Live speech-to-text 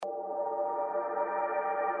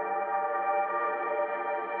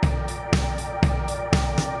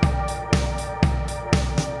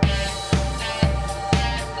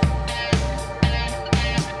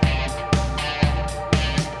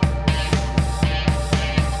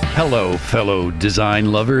Hello, fellow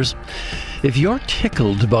design lovers. If you're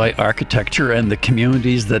tickled by architecture and the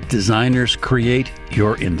communities that designers create,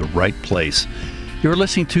 you're in the right place. You're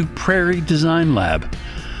listening to Prairie Design Lab.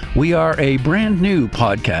 We are a brand new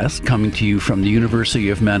podcast coming to you from the University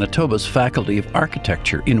of Manitoba's Faculty of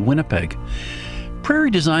Architecture in Winnipeg.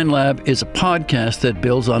 Prairie Design Lab is a podcast that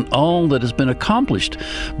builds on all that has been accomplished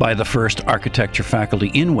by the first architecture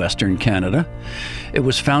faculty in Western Canada. It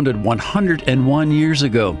was founded 101 years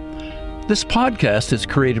ago. This podcast is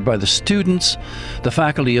created by the students, the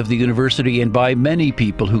faculty of the university, and by many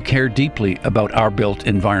people who care deeply about our built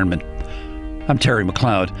environment. I'm Terry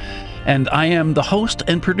McLeod, and I am the host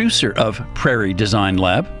and producer of Prairie Design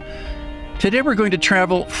Lab. Today we're going to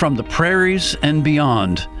travel from the prairies and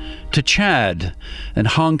beyond to Chad and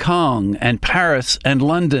Hong Kong and Paris and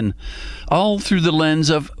London, all through the lens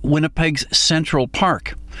of Winnipeg's Central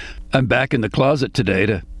Park. I'm back in the closet today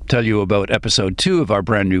to tell you about episode 2 of our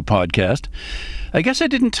brand new podcast. I guess I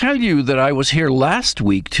didn't tell you that I was here last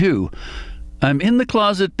week too. I'm in the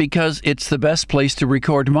closet because it's the best place to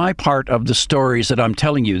record my part of the stories that I'm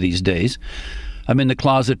telling you these days. I'm in the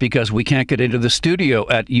closet because we can't get into the studio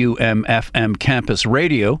at UMFM Campus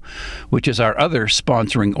Radio, which is our other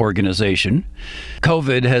sponsoring organization.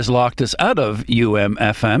 COVID has locked us out of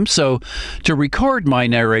UMFM, so to record my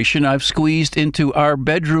narration, I've squeezed into our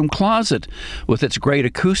bedroom closet with its great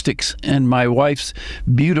acoustics and my wife's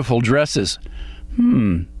beautiful dresses.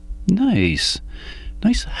 Nice.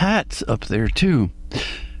 Nice hats up there, too.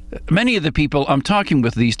 Many of the people I'm talking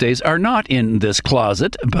with these days are not in this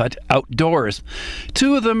closet, but outdoors.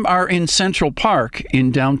 2 of them are in Central Park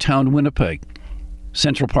in downtown Winnipeg.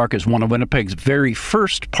 Central Park is one of Winnipeg's very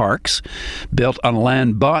first parks, built on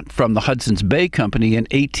land bought from the Hudson's Bay Company in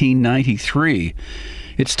 1893.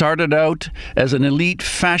 It started out as an elite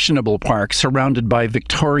fashionable park surrounded by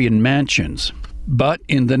Victorian mansions. But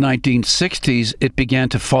in the 1960s, it began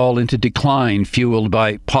to fall into decline, fueled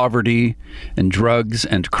by poverty and drugs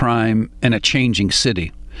and crime and a changing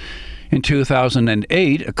city. In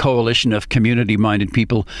 2008, a coalition of community-minded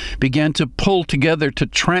people began to pull together to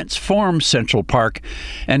transform Central Park,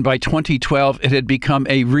 and by 2012, it had become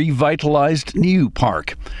a revitalized new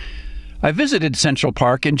park. I visited Central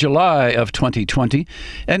Park in July of 2020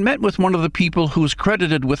 and met with one of the people who's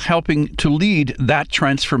credited with helping to lead that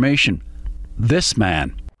transformation. This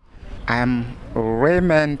man. I'm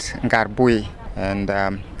Raymond Ngarbui, and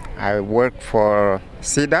I work for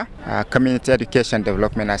CEDA, Community Education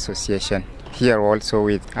Development Association. Here also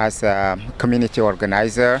as a community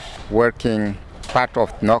organizer, working part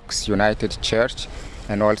of Knox United Church,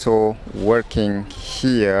 and also working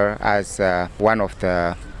here as one of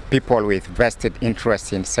the people with vested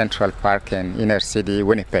interest in Central Park and inner city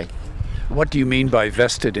Winnipeg. What do you mean by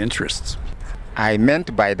vested interests? I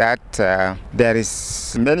meant by that there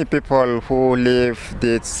is many people who live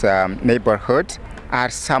this neighborhood are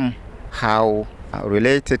somehow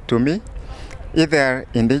related to me, either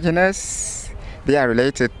indigenous, they are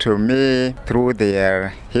related to me through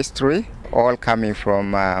their history, all coming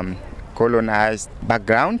from colonized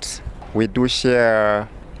backgrounds. We do share a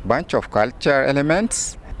bunch of culture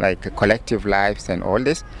elements like collective lives and all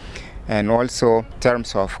this, and also in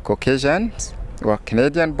terms of Caucasians or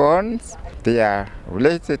Canadian born. They are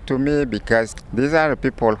related to me because these are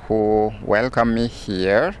people who welcome me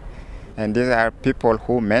here, and these are people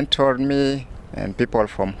who mentored me and people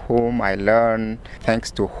from whom I learned, thanks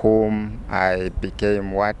to whom I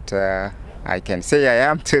became what I can say I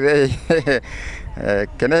am today,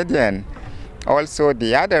 Canadian. Also,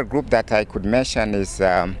 the other group that I could mention is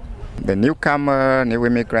the newcomer, new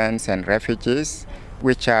immigrants and refugees,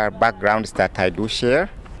 which are backgrounds that I do share.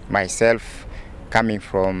 Myself coming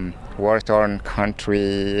from war-torn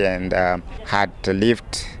country and had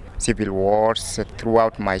lived civil wars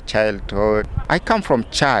throughout my childhood. I come from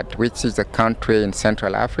Chad, which is a country in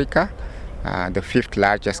Central Africa, the 5th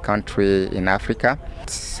largest country in Africa.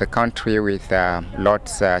 It's a country with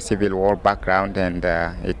lots of civil war background, and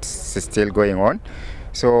it's still going on.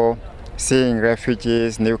 So seeing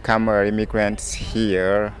refugees, newcomer immigrants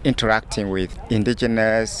here, interacting with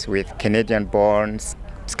indigenous, with Canadian-borns.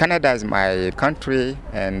 Canada is my country,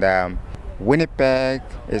 and Winnipeg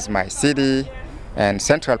is my city, and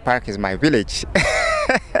Central Park is my village.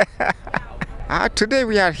 Today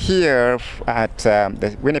we are here at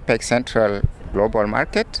the Winnipeg Central Global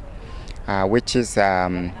Market, which is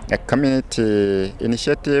a community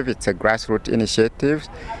initiative. It's a grassroots initiative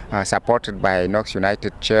supported by Knox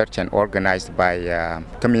United Church and organized by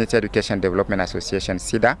Community Education Development Association,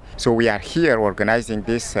 CEDA. So we are here organizing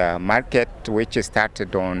this market, which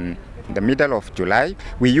started on the middle of July.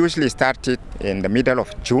 We usually start it in the middle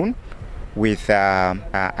of June, with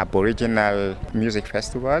Aboriginal Music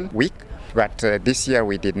Festival week. But this year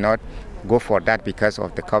we did not go for that because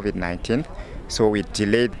of the COVID-19. So we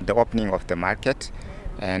delayed the opening of the market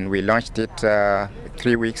and we launched it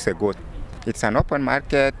 3 weeks ago. It's an open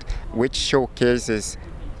market which showcases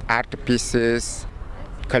art pieces,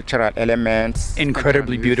 cultural elements.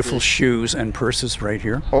 Incredibly beautiful shoes and purses right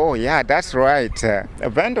here. Oh yeah, that's right.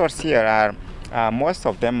 Vendors here are, most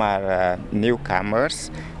of them are newcomers.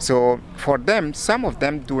 So for them, some of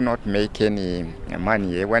them do not make any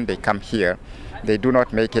money when they come here. They do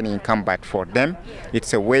not make any income, but for them,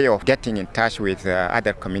 it's a way of getting in touch with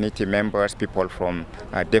other community members, people from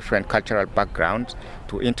different cultural backgrounds,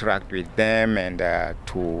 to interact with them and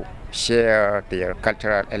to share their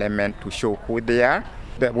cultural element, to show who they are.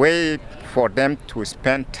 The way for them to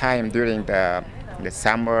spend time during the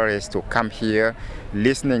summer is to come here,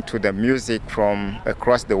 listening to the music from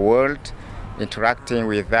across the world, interacting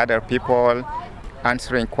with other people,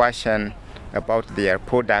 answering questions about their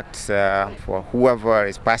products for whoever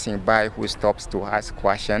is passing by who stops to ask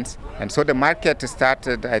questions. And so the market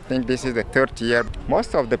started, I think this is the third year.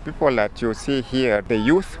 Most of the people that you see here, the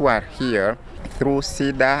youth who are here through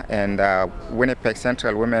SIDA and Winnipeg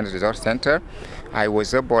Central Women's Resource Center, I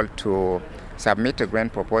was able to submit a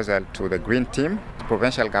grant proposal to the Green Team,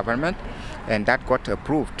 provincial government, and that got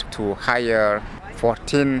approved to hire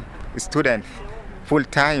 14 students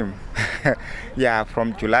full-time, yeah,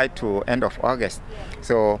 from July to end of August.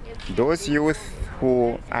 So those youth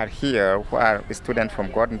who are here, who are students from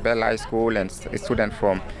Gordon Bell High School and students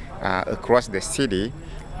from across the city,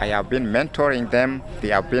 I have been mentoring them. They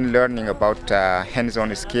have been learning about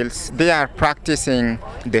hands-on skills. They are practicing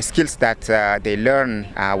the skills that they learn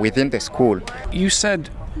within the school. You said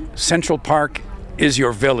Central Park is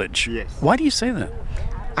your village. Yes. Why do you say that?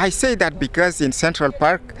 I say that because in Central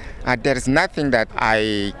Park, there is nothing that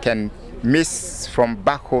I can miss from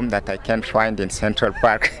back home that I can find in Central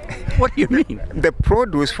Park. What do you mean? The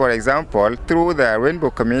produce, for example, through the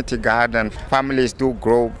Rainbow Community Garden, families do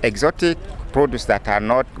grow exotic produce that are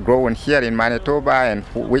not grown here in Manitoba and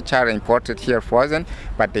which are imported here frozen,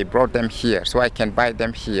 but they brought them here, so I can buy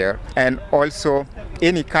them here. And also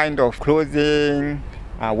any kind of clothing,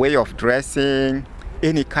 way of dressing,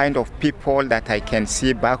 any kind of people that I can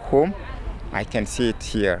see back home, I can see it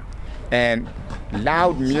here. And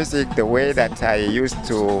loud music, the way that I used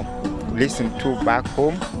to listen to back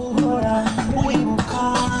home.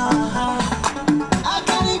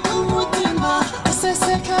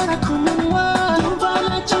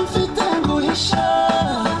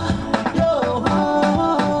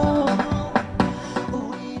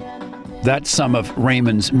 That's some of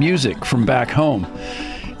Raymond's music from back home.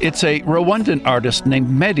 It's a Rwandan artist named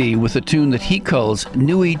Medi with a tune that he calls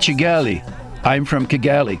Nui Kigali. I'm from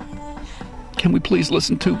Kigali. Can we please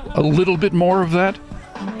listen to a little bit more of that?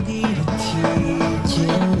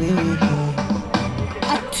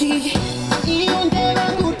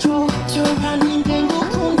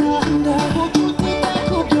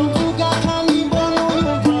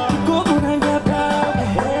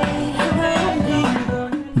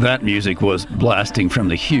 That music was blasting from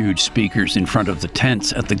the huge speakers in front of the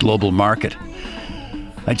tents at the Global Market.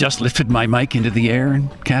 I just lifted my mic into the air and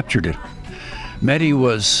captured it. Medi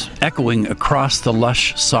was echoing across the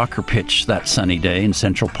lush soccer pitch that sunny day in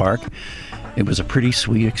Central Park. It was a pretty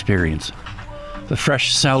sweet experience. The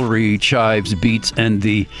fresh celery, chives, beets, and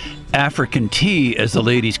the African tea, as the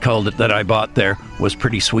ladies called it, that I bought there was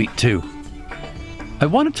pretty sweet too. I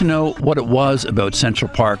wanted to know what it was about Central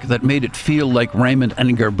Park that made it feel like Raymond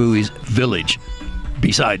Ngarubui's village,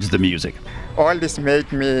 besides the music. All this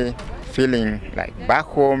made me feeling like back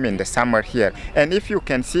home in the summer here. And if you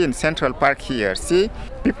can see in Central Park here, see,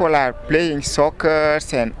 people are playing soccer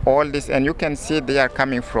and all this, and you can see they are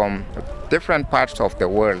coming from different parts of the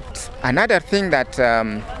world. Another thing that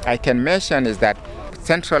I can mention is that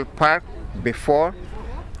Central Park before,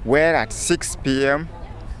 where at 6 p.m.,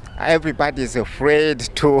 everybody is afraid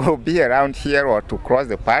to be around here or to cross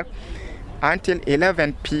the park. Until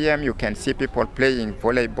 11 p.m. you can see people playing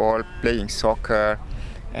volleyball, playing soccer.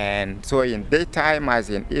 And so in daytime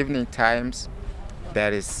as in evening times,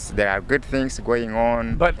 there are good things going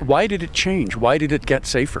on. But why did it change? Why did it get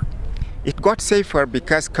safer? It got safer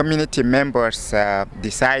because community members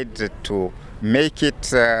decided to make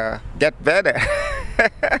it get better.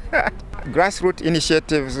 Grassroots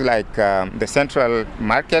initiatives like the Central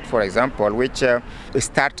Market, for example, which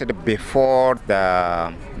started before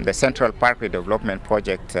the Central Park Redevelopment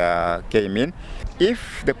Project came in.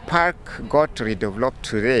 If the park got redeveloped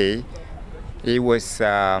today, it was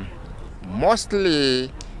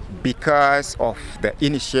mostly because of the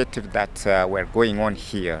initiative that were going on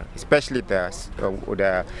here, especially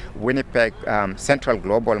the Winnipeg Central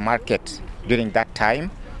Global Market during that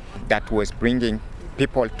time, that was bringing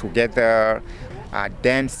people together,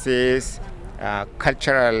 dances,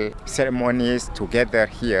 cultural ceremonies together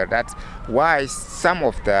here. That's why some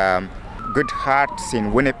of the good hearts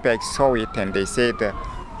in Winnipeg saw it and they said,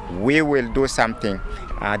 we will do something.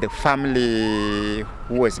 The family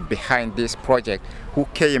who was behind this project, who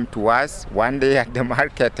came to us one day at the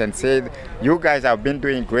market and said, you guys have been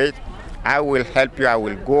doing great. I will help you. I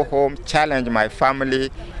will go home, challenge my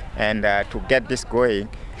family, and to get this going.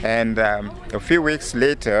 And a few weeks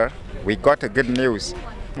later, we got a good news.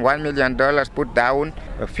 $1 million put down.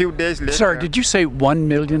 A few days later... Sorry, did you say $1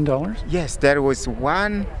 million? Yes, there was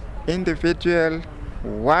one individual,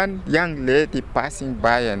 one young lady passing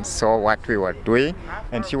by and saw what we were doing,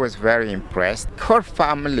 and she was very impressed. Her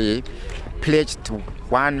family pledged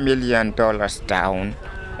 $1 million down,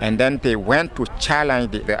 and then they went to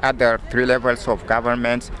challenge the other 3 levels of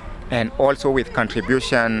governments, and also with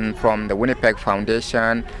contribution from the Winnipeg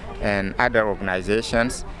Foundation and other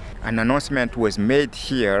organizations. An announcement was made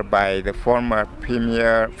here by the former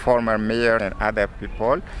premier, former mayor, and other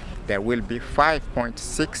people. There will be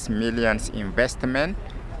 $5.6 million investment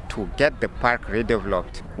to get the park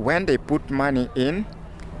redeveloped. When they put money in,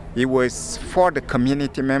 it was for the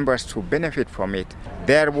community members to benefit from it.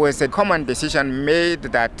 There was a common decision made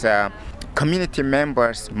that community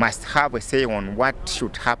members must have a say on what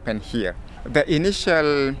should happen here. The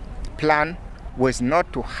initial plan was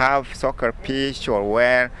not to have soccer pitch or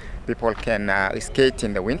where people can skate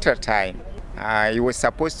in the winter time. It was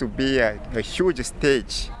supposed to be a huge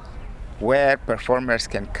stage where performers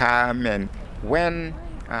can come, and when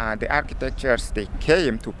the architects, they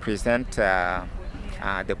came to present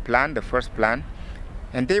the plan, the first plan,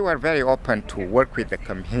 and they were very open to work with the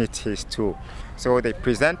communities too. So they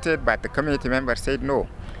presented, but the community members said, no,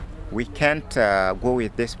 we can't go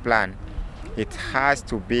with this plan. It has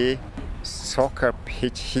to be soccer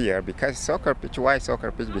pitch here, because soccer pitch, why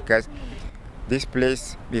soccer pitch? Because this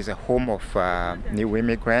place is a home of new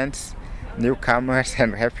immigrants, newcomers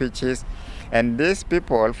and refugees. And these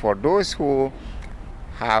people, for those who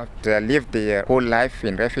have lived their whole life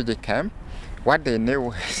in refugee camp, what they knew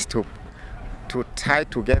was to tie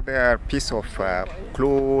together a piece of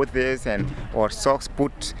clothes or socks,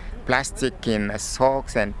 put plastic in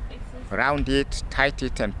socks and round it, tight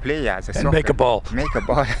it, and play as a soccer. And make a ball. Make a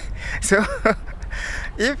ball. So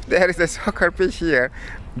if there is a soccer pitch here,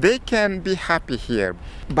 they can be happy here.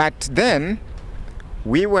 But then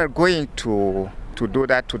we were going to do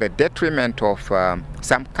that to the detriment of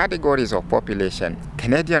some categories of population.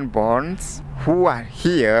 Canadian-borns who are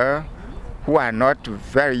here, who are not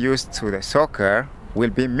very used to the soccer, will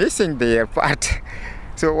be missing their part.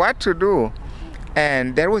 So what to do?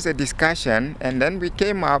 And there was a discussion, and then we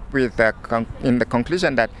came up with in the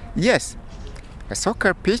conclusion that yes, a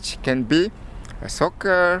soccer pitch can be a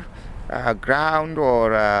soccer ground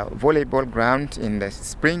or a volleyball ground in the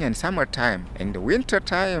spring and summertime. In the winter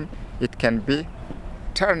time, it can be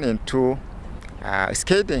turned into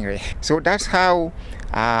skating rink. So that's how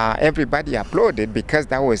everybody applauded, because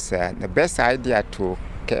that was the best idea to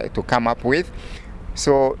come up with.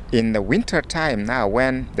 So in the winter time now,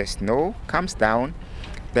 when the snow comes down,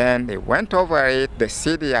 then they went over it. The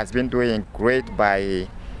city has been doing great by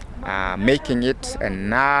making it a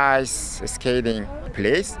nice skating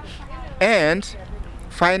place. And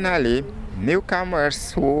finally,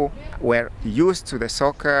 newcomers who were used to the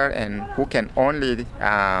soccer and who can only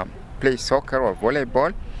play soccer or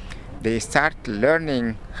volleyball, they start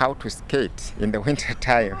learning how to skate in the winter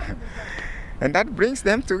time. And that brings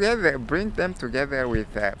them together with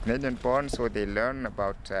Canadian-born, so they learn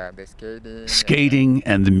about the skating. Skating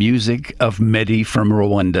and the music of Mehdi from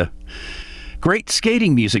Rwanda. Great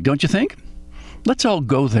skating music, don't you think? Let's all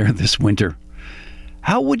go there this winter.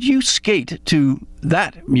 How would you skate to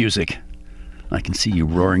that music? I can see you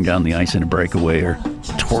roaring down the ice in a breakaway or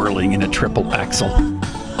twirling in a triple axel.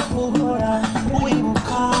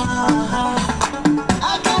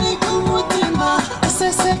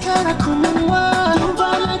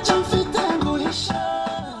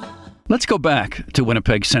 Let's go back to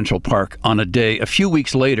Winnipeg Central Park on a day a few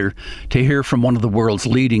weeks later to hear from one of the world's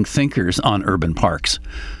leading thinkers on urban parks.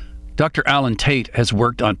 Dr. Alan Tate has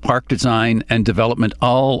worked on park design and development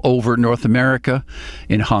all over North America,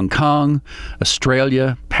 in Hong Kong,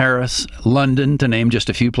 Australia, Paris, London, to name just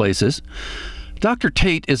a few places. Dr.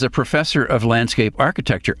 Tate is a professor of landscape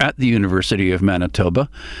architecture at the University of Manitoba.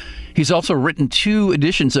 He's also written 2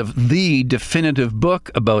 editions of the definitive book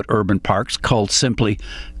about urban parks called simply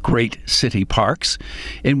Great City Parks,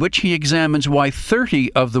 in which he examines why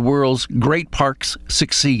 30 of the world's great parks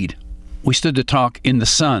succeed. We stood to talk in the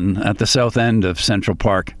sun at the south end of Central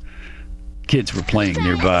Park. Kids were playing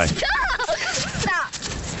nearby. Stop!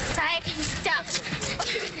 Stop!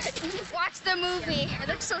 Watch the movie. It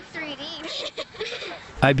looks so 3D.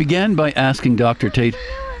 I began by asking Dr. Tate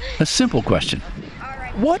a simple question.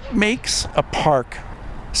 What makes a park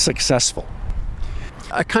successful?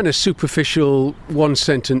 A kind of superficial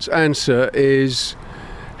one-sentence answer is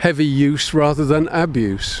heavy use rather than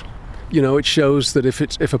abuse. You know, it shows that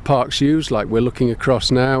if a park's used, like we're looking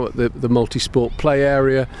across now at the multi-sport play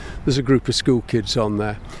area, there's a group of school kids on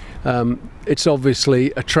there. It's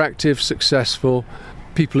obviously attractive, successful,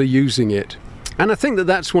 people are using it. And I think that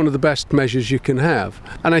that's one of the best measures you can have.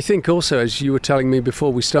 And I think also, as you were telling me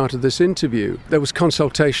before we started this interview, there was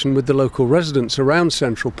consultation with the local residents around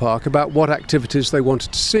Central Park about what activities they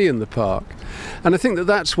wanted to see in the park. And I think that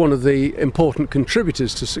that's one of the important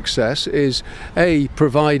contributors to success is A,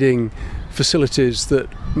 providing facilities that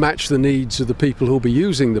match the needs of the people who will be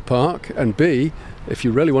using the park, and B, if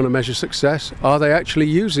you really want to measure success, are they actually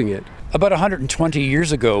using it? About 120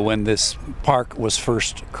 years ago, when this park was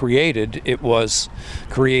first created, it was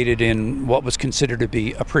created in what was considered to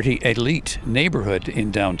be a pretty elite neighborhood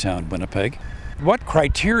in downtown Winnipeg. What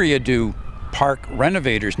criteria do park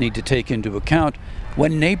renovators need to take into account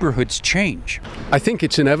when neighborhoods change? I think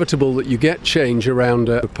it's inevitable that you get change around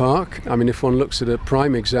a park. I mean, if one looks at a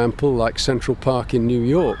prime example like Central Park in New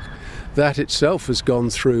York, that itself has gone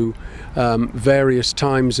through various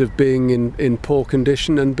times of being in poor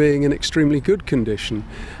condition and being in extremely good condition.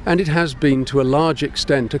 And it has been, to a large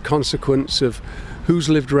extent, a consequence of who's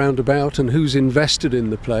lived round about and who's invested in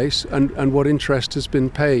the place and what interest has been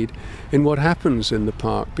paid in what happens in the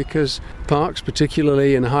park. Because parks,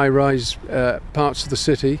 particularly in high-rise parts of the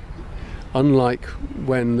city, unlike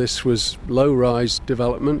when this was low-rise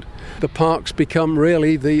development, the parks become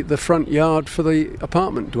really the front yard for the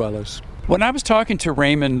apartment dwellers. When I was talking to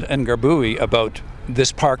Raymond Ngarbui about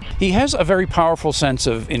this park, he has a very powerful sense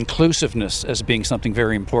of inclusiveness as being something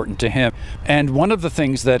very important to him. And one of the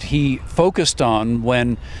things that he focused on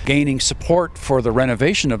when gaining support for the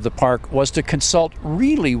renovation of the park was to consult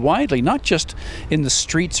really widely, not just in the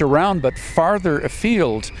streets around, but farther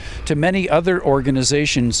afield to many other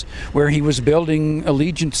organizations where he was building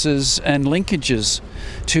allegiances and linkages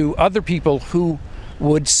to other people who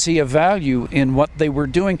would see a value in what they were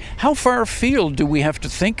doing. How far afield do we have to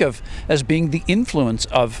think of as being the influence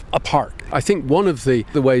of a park? I think one of the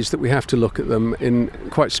ways that we have to look at them in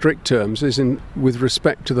quite strict terms is with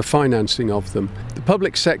respect to the financing of them. The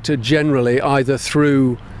public sector generally, either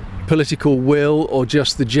through political will or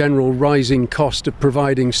just the general rising cost of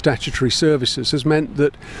providing statutory services, has meant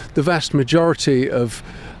that the vast majority of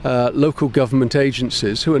local government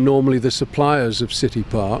agencies, who are normally the suppliers of city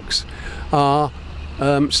parks, are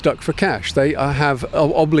stuck for cash. They have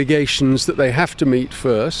obligations that they have to meet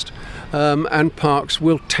first, and parks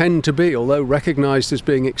will tend to be, although recognised as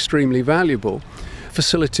being extremely valuable,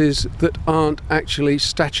 facilities that aren't actually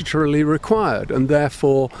statutorily required, and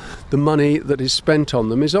therefore the money that is spent on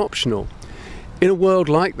them is optional. In a world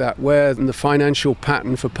like that, where the financial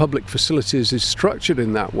pattern for public facilities is structured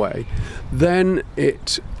in that way, then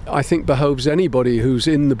it, I think, behoves anybody who's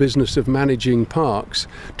in the business of managing parks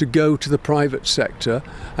to go to the private sector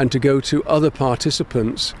and to go to other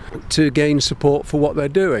participants to gain support for what they're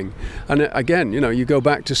doing. And again, you know, you go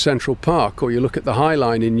back to Central Park or you look at the High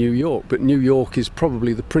Line in New York, but New York is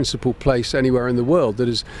probably the principal place anywhere in the world that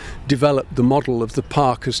has developed the model of the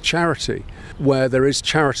park as charity, where there is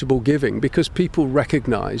charitable giving, because people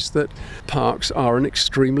recognise that parks are an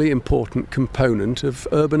extremely important component of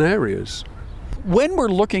urban areas. When we're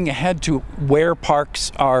looking ahead to where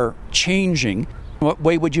parks are changing, what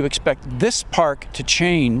way would you expect this park to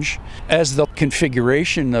change as the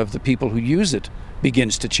configuration of the people who use it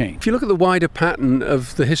begins to change? If you look at the wider pattern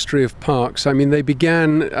of the history of parks, I mean, they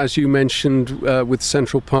began, as you mentioned, with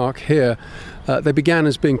Central Park here, they began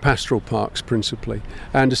as being pastoral parks principally,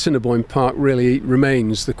 and Assiniboine Park really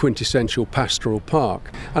remains the quintessential pastoral park.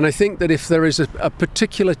 And I think that if there is a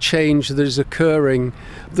particular change that is occurring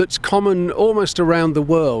that's common almost around the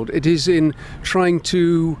world, it is in trying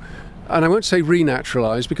to and I won't say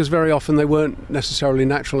renaturalise, because very often they weren't necessarily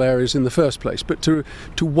natural areas in the first place, but to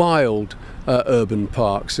wild urban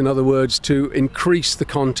parks. In other words, to increase the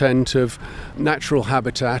content of natural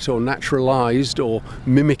habitat or naturalised or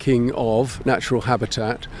mimicking of natural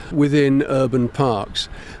habitat within urban parks.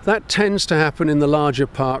 That tends to happen in the larger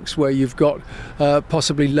parks where you've got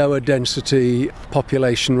possibly lower density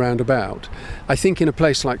population round about. I think in a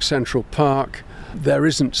place like Central Park, there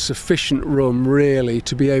isn't sufficient room really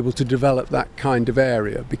to be able to develop that kind of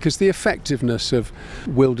area, because the effectiveness of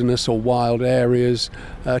wilderness or wild areas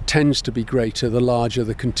tends to be greater the larger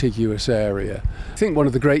the contiguous area. I think one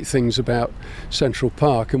of the great things about Central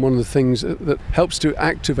Park, and one of the things that helps to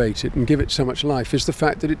activate it and give it so much life, is the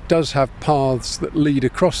fact that it does have paths that lead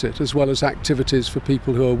across it, as well as activities for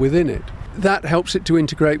people who are within it. That helps it to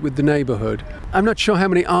integrate with the neighbourhood. I'm not sure how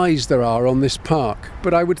many eyes there are on this park,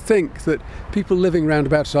 but I would think that people living round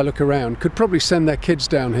about, as I look around, could probably send their kids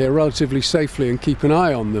down here relatively safely and keep an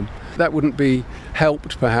eye on them. That wouldn't be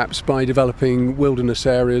helped perhaps by developing wilderness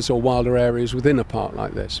areas or wilder areas within a park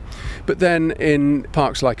like this. But then in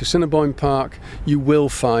parks like Assiniboine Park, you will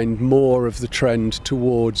find more of the trend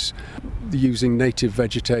towards using native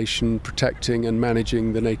vegetation, protecting and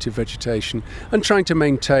managing the native vegetation, and trying to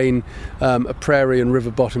maintain a prairie and river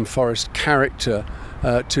bottom forest character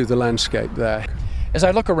to the landscape there. As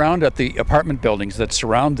I look around at the apartment buildings that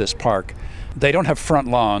surround this park, they don't have front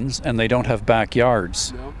lawns and they don't have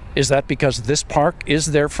backyards. No. Is that because this park is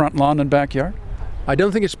their front lawn and backyard? I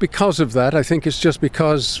don't think it's because of that. I think it's just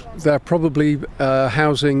because they're probably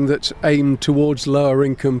housing that's aimed towards lower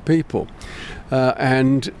income people.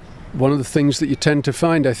 And one of the things that you tend to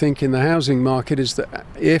find, I think, in the housing market is that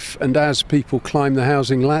if and as people climb the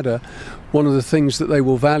housing ladder, one of the things that they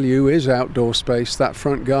will value is outdoor space, that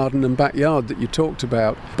front garden and backyard that you talked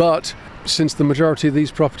about. But since the majority of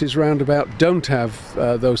these properties roundabout don't have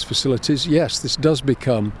those facilities, yes, this does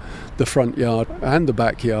become the front yard and the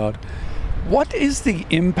backyard. What is the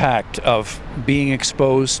impact of being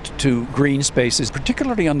exposed to green spaces,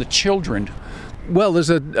 particularly on the children? Well, there's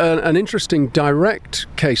an interesting direct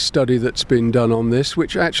case study that's been done on this,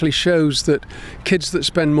 which actually shows that kids that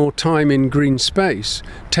spend more time in green space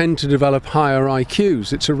tend to develop higher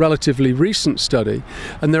IQs. It's a relatively recent study,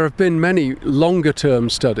 and there have been many longer-term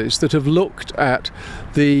studies that have looked at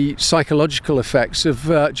the psychological effects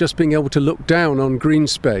of just being able to look down on green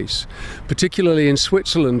space. Particularly in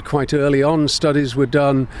Switzerland, quite early on, studies were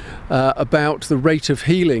done about the rate of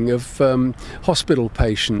healing of hospital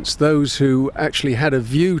patients. Those who actually had a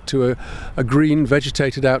view to a green,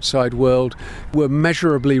 vegetated outside world were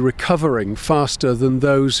measurably recovering faster than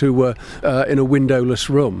those who were in a windowless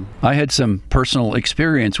room. I had some personal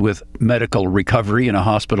experience with medical recovery in a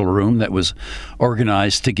hospital room that was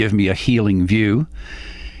organized to give me a healing view.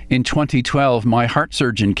 In 2012, my heart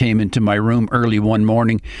surgeon came into my room early one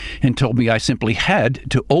morning and told me I simply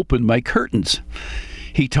had to open my curtains.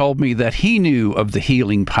 He told me that he knew of the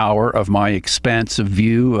healing power of my expansive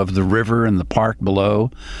view of the river and the park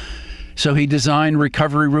below, so he designed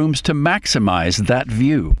recovery rooms to maximize that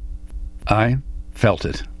view. I felt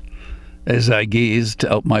it. As I gazed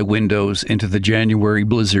out my windows into the January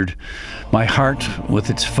blizzard, my heart, with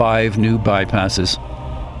its 5 new bypasses,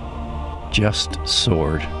 just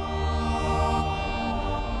soared.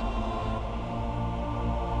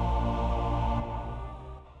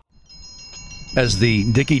 As the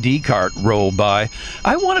Dickie D cart rolled by,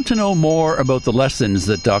 I wanted to know more about the lessons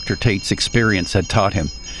that Dr. Tate's experience had taught him.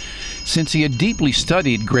 Since he had deeply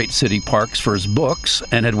studied great city parks for his books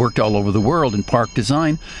and had worked all over the world in park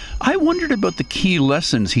design, I wondered about the key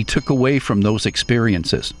lessons he took away from those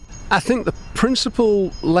experiences. I think the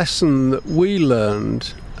principal lesson that we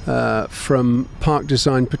learned from park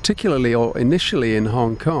design, particularly or initially in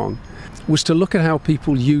Hong Kong, was to look at how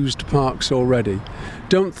people used parks already.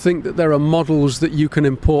 Don't think that there are models that you can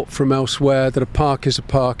import from elsewhere, that a park is a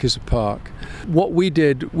park is a park. What we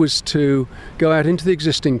did was to go out into the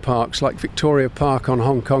existing parks like Victoria Park on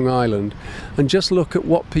Hong Kong Island and just look at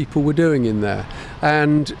what people were doing in there.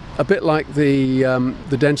 And a bit like the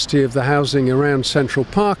density of the housing around Central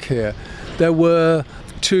Park here, there were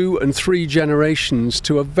 2 and 3 generations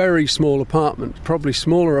to a very small apartment, probably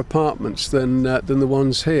smaller apartments than the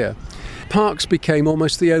ones here. Parks became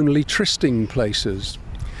almost the only trysting places.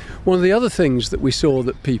 One of the other things that we saw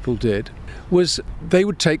that people did was they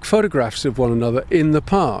would take photographs of one another in the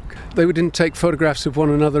park. They didn't take photographs of one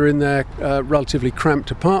another in their relatively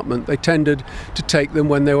cramped apartment. They tended to take them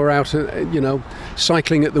when they were out,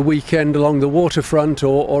 cycling at the weekend along the waterfront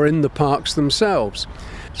or in the parks themselves.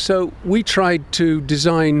 So we tried to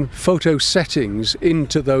design photo settings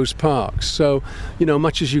into those parks. So,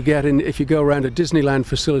 much as you get if you go around a Disneyland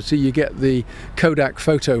facility, you get the Kodak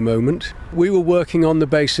photo moment. We were working on the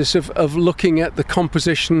basis of looking at the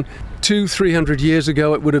composition. 200-300 years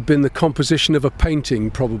ago, it would have been the composition of a painting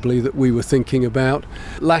probably that we were thinking about.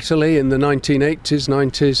 Latterly, in the 1980s,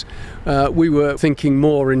 90s, we were thinking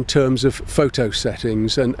more in terms of photo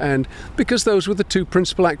settings, and because those were the two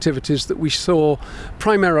principal activities that we saw,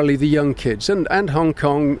 primarily the young kids, and Hong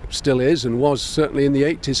Kong still is and was certainly in the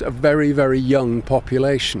 80s a very, very young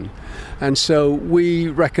population. And so we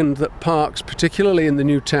reckoned that parks, particularly in the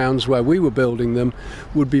new towns where we were building them,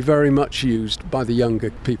 would be very much used by the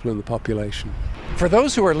younger people in the population. For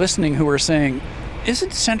those who are listening who are saying,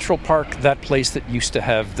 isn't Central Park that place that used to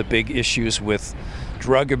have the big issues with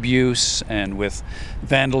drug abuse and with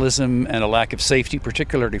vandalism and a lack of safety,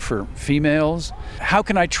 particularly for females? How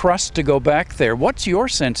can I trust to go back there? What's your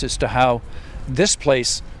sense as to how this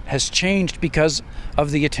place has changed because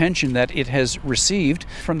of the attention that it has received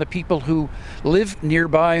from the people who live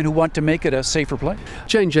nearby and who want to make it a safer place?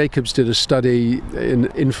 Jane Jacobs did a study in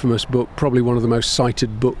an infamous book, probably one of the most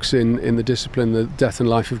cited books in the discipline, The Death and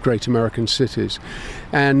Life of Great American Cities.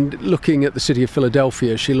 And looking at the city of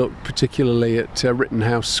Philadelphia, she looked particularly at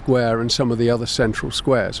Rittenhouse Square and some of the other central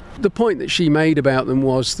squares. The point that she made about them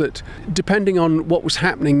was that depending on what was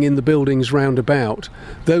happening in the buildings round about,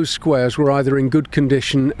 those squares were either in good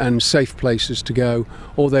condition and safe places to go,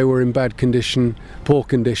 or they were in bad condition, poor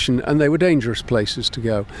condition, and they were dangerous places to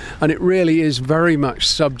go. And it really is very much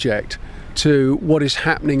subject to what is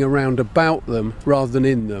happening around about them rather than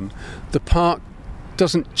in them. The park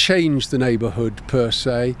doesn't change the neighbourhood per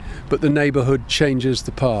se, but the neighbourhood changes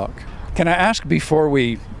the park. Can I ask, before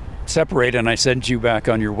we separate and I send you back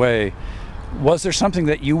on your way, was there something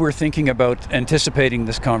that you were thinking about anticipating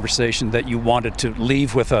this conversation that you wanted to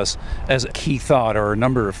leave with us as a key thought, or a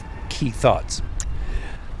number of key thoughts?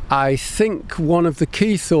 I think one of the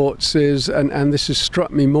key thoughts is, and this has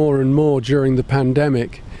struck me more and more during the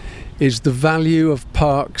pandemic, is the value of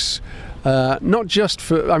parks, not just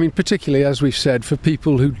particularly, as we've said, for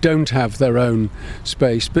people who don't have their own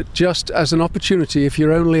space, but just as an opportunity. If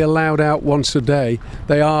you're only allowed out once a day,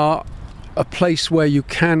 they are a place where you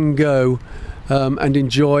can go and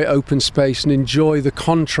enjoy open space and enjoy the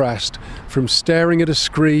contrast from staring at a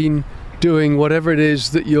screen, doing whatever it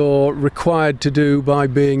is that you're required to do by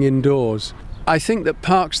being indoors. I think that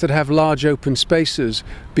parks that have large open spaces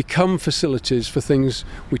become facilities for things.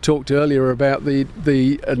 We talked earlier about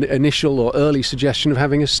the initial or early suggestion of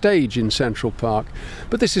having a stage in Central Park,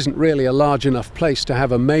 but this isn't really a large enough place to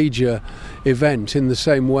have a major event in the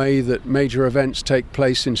same way that major events take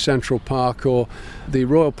place in Central Park, or the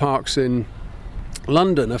Royal Parks in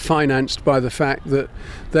London are financed by the fact that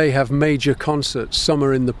they have major concerts, some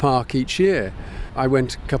are in the park each year. I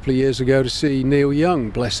went a couple of years ago to see Neil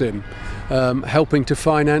Young, bless him, helping to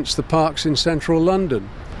finance the parks in central London.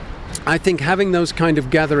 I think having those kind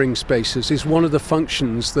of gathering spaces is one of the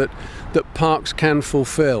functions that parks can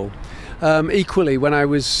fulfill. Equally, when I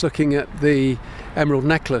was looking at the Emerald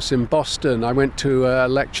Necklace in Boston, I went to a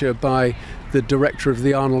lecture by the director of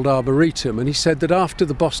the Arnold Arboretum, and he said that after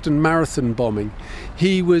the Boston Marathon bombing,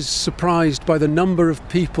 he was surprised by the number of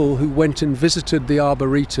people who went and visited the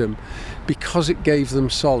Arboretum because it gave them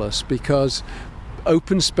solace, because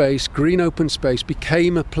open space, green open space,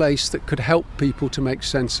 became a place that could help people to make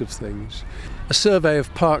sense of things. A survey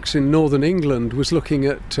of parks in northern England was looking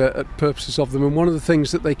at purposes of them, and one of the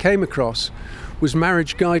things that they came across was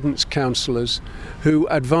marriage guidance counsellors who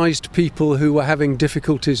advised people who were having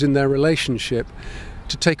difficulties in their relationship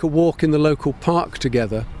to take a walk in the local park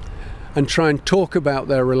together and try and talk about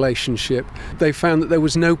their relationship. They found that there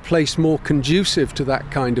was no place more conducive to that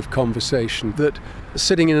kind of conversation, that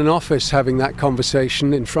sitting in an office having that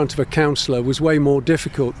conversation in front of a counsellor was way more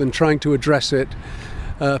difficult than trying to address it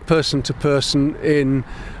person to person in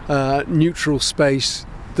neutral space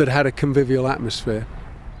that had a convivial atmosphere.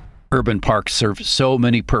 Urban parks serve so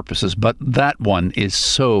many purposes, but that one is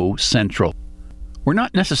so central. We're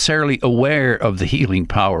not necessarily aware of the healing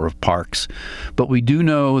power of parks, but we do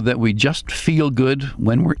know that we just feel good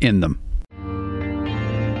when we're in them.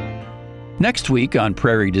 Next week on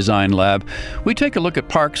Prairie Design Lab, we take a look at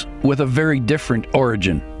parks with a very different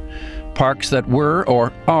origin. Parks that were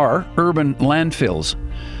or are urban landfills.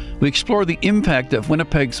 We explore the impact of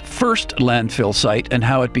Winnipeg's first landfill site and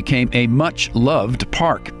how it became a much-loved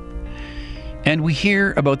park. And we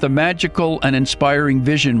hear about the magical and inspiring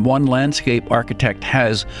vision one landscape architect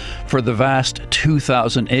has for the vast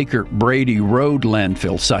 2,000-acre Brady Road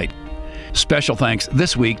landfill site. Special thanks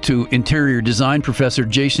this week to interior design professor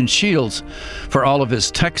Jason Shields for all of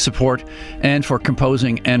his tech support and for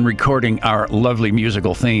composing and recording our lovely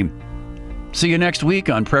musical theme. See you next week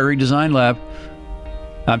on Prairie Design Lab.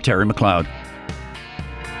 I'm Terry McLeod.